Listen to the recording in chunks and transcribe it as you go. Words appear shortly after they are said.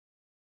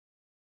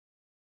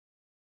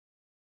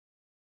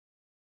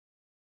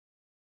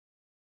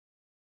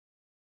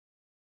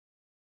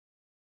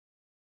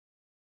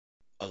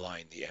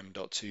Align the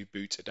M.2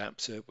 boot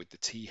adapter with the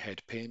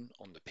T-head pin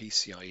on the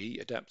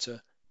PCIe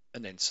adapter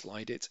and then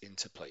slide it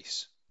into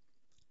place.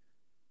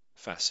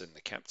 Fasten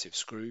the captive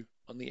screw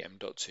on the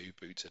M.2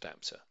 boot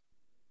adapter.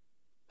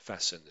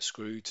 Fasten the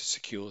screw to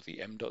secure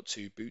the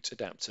M.2 boot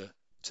adapter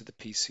to the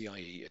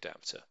PCIe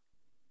adapter.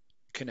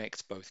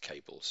 Connect both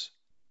cables.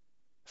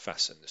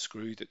 Fasten the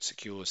screw that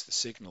secures the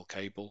signal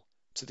cable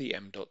to the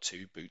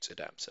M.2 boot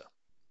adapter.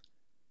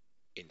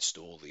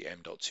 Install the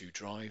M.2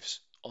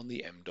 drives on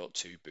the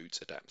M.2 boot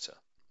adapter.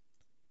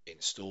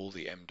 Install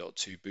the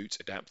M.2 boot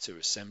adapter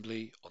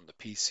assembly on the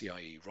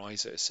PCIe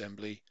riser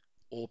assembly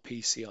or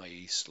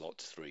PCIe slot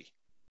 3.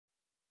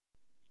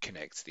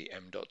 Connect the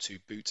M.2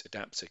 boot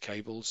adapter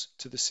cables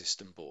to the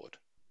system board.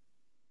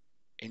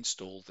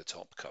 Install the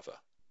top cover.